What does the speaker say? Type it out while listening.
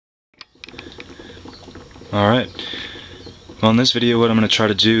Alright, well in this video what I'm going to try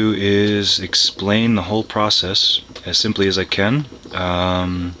to do is explain the whole process as simply as I can. I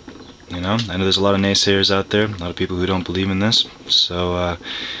know there's a lot of naysayers out there, a lot of people who don't believe in this. So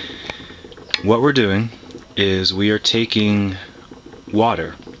what we're doing is we are taking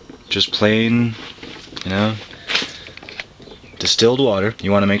water, just plain, distilled water.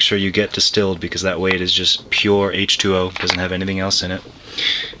 You want to make sure you get distilled because that way it is just pure H2O, doesn't have anything else in it.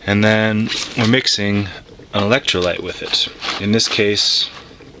 And then we're mixing an electrolyte with it. In this case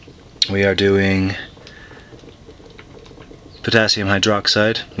we are doing potassium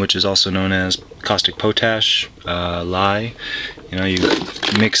hydroxide, which is also known as caustic potash, lye. You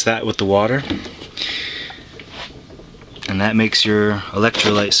mix that with the water and that makes your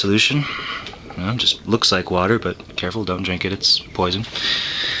electrolyte solution. Just looks like water, but careful, don't drink it, it's poison.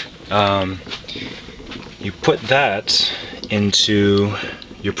 You put that into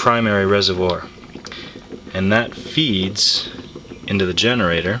your primary reservoir and that feeds into the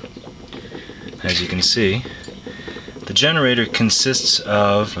generator. As you can see, the generator consists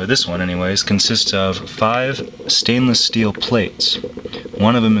of, or this one anyways, consists of 5 stainless steel plates.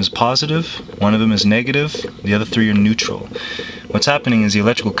 One of them is positive, one of them is negative, the other 3 are neutral. What's happening is the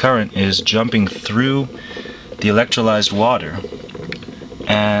electrical current is jumping through the electrolyzed water,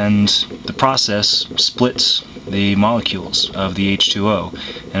 and the process splits the molecules of the H2O,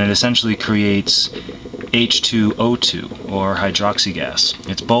 and it essentially creates H2O2, or hydroxy gas.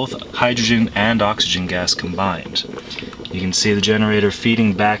 It's both hydrogen and oxygen gas combined. You can see the generator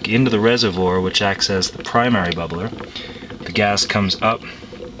feeding back into the reservoir, which acts as the primary bubbler. The gas comes up,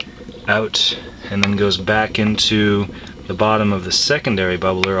 out, and then goes back into the bottom of the secondary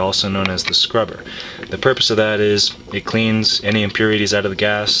bubbler, also known as the scrubber. The purpose of that is it cleans any impurities out of the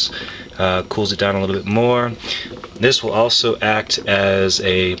gas, cools it down a little bit more. This will also act as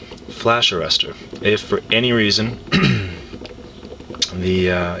a flash arrestor. If for any reason the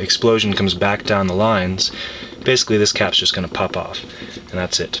explosion comes back down the lines, basically this cap's just going to pop off, and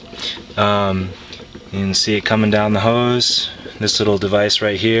that's it. You can see it coming down the hose. This little device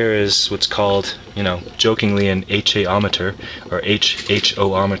right here is what's called, jokingly, an HA-ometer, or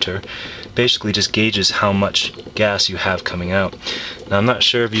HHO-ometer. Basically just gauges how much gas you have coming out. Now I'm not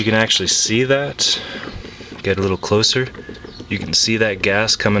sure if you can actually see that. Get a little closer. You can see that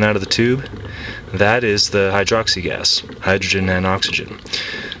gas coming out of the tube. That is the hydroxy gas, hydrogen and oxygen.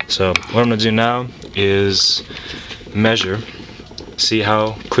 So what I'm going to do now is measure, see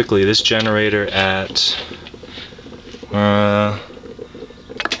how quickly this generator at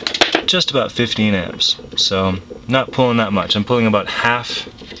just about 15 amps. So not pulling that much. I'm pulling about half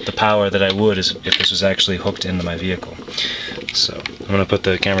the power that I would if this was actually hooked into my vehicle. So I'm going to put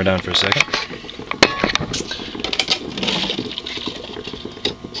the camera down for a second.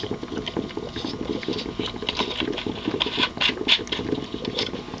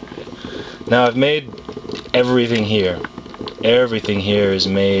 Now I've made everything here. Everything here is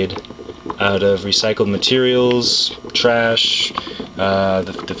made out of recycled materials, trash,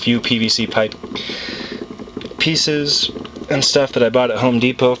 the few PVC pipe pieces and stuff that I bought at Home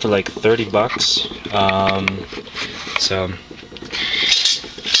Depot for like 30 bucks.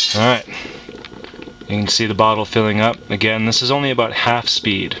 Alright. You can see the bottle filling up. Again, this is only about half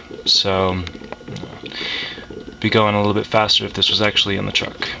speed, so be going a little bit faster if this was actually in the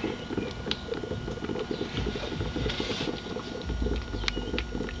truck.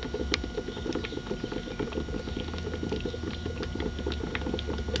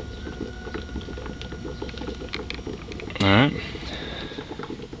 Alright,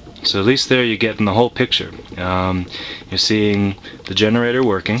 so at least there you're getting the whole picture. You're seeing the generator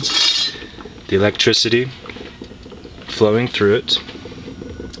working, the electricity flowing through it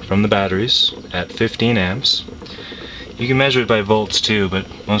from the batteries at 15 amps. You can measure it by volts too, but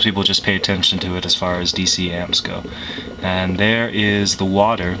most people just pay attention to it as far as DC amps go. And there is the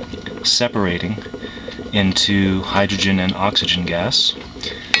water separating into hydrogen and oxygen gas,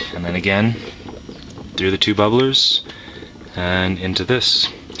 and then again through the 2 bubblers and into this.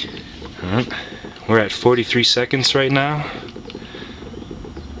 Alright, we're at 43 seconds right now.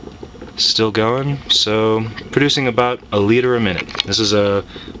 Still going, so producing about a liter a minute. This is a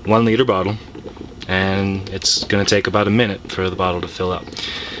 1 liter bottle, and it's going to take about a minute for the bottle to fill up.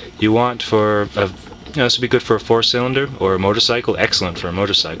 You want for a this would be good for a 4-cylinder or a motorcycle, excellent for a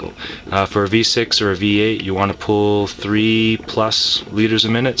motorcycle. For a V6 or a V8, you want to pull 3+ liters a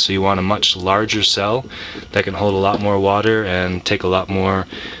minute, so you want a much larger cell that can hold a lot more water and take a lot more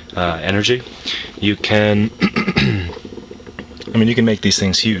energy. You can you can make these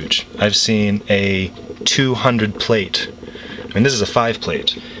things huge. I've seen a 200 plate, this is a 5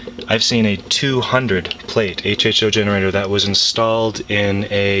 plate, I've seen a 200 plate HHO generator that was installed in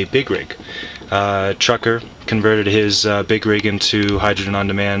a big rig. Trucker converted his big rig into hydrogen on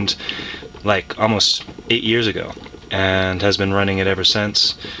demand like almost 8 years ago, and has been running it ever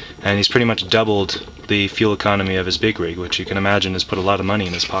since, and he's pretty much doubled the fuel economy of his big rig, which you can imagine has put a lot of money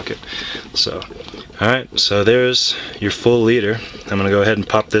in his pocket. So alright, so there's your full liter. I'm going to go ahead and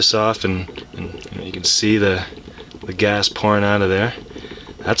pop this off, and you can see the gas pouring out of there.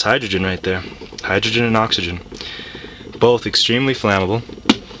 That's hydrogen right there. Hydrogen and oxygen. Both extremely flammable.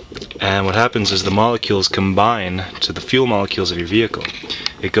 And what happens is the molecules combine to the fuel molecules of your vehicle.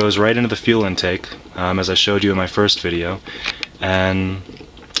 It goes right into the fuel intake, as I showed you in my first video. And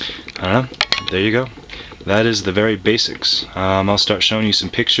I don't know, there you go. That is the very basics. I'll start showing you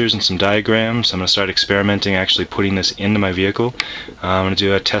some pictures and some diagrams. I'm going to start experimenting actually putting this into my vehicle. I'm going to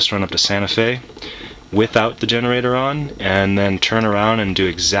do a test run up to Santa Fe without the generator on, and then turn around and do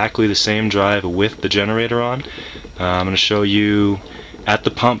exactly the same drive with the generator on. I'm going to show you at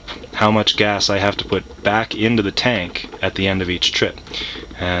the pump how much gas I have to put back into the tank at the end of each trip.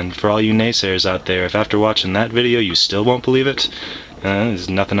 And for all you naysayers out there, if after watching that video you still won't believe it, there's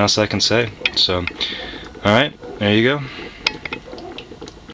nothing else I can say. So, alright, there you go.